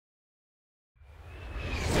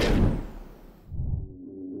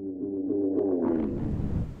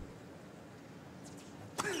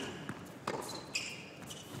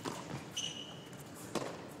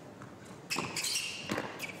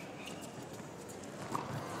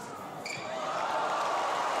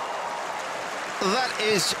that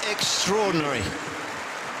is extraordinary.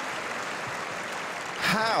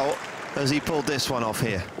 How has he pulled this one off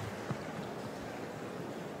here?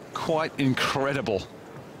 Quite incredible.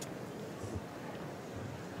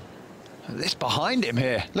 This behind him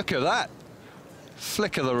here, look at that.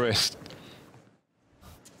 Flick of the wrist.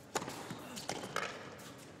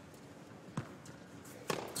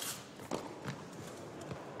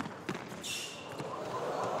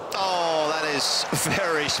 Oh, that is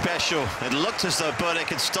very special. It looked as though Burdick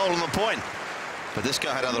had stolen the point, but this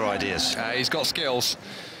guy had other ideas. He's got skills.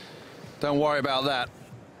 Don't worry about that.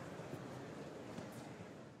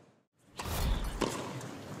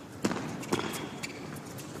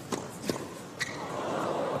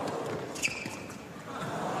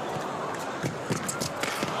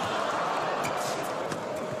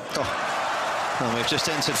 Well, we've just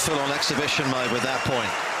entered full-on exhibition mode with that point.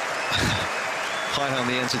 High on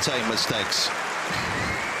the entertainment stakes.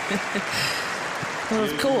 Well,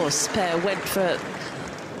 of course, Per went for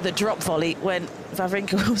the drop volley when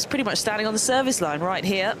Wawrinka was pretty much standing on the service line right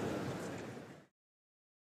here.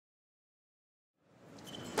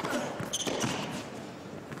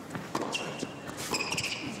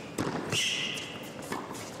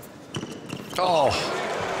 Oh,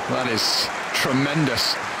 that is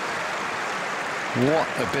tremendous. What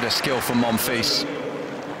a bit of skill from Monfils.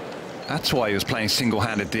 That's why he was playing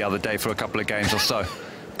single-handed the other day for a couple of games or so.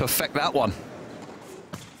 Perfect that one.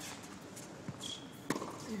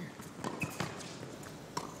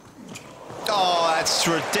 Oh, that's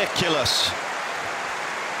ridiculous.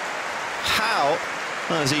 How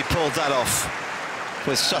has he pulled that off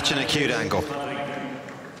with such an acute angle?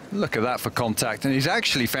 Look at that for contact, and he's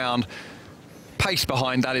actually found pace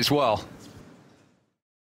behind that as well.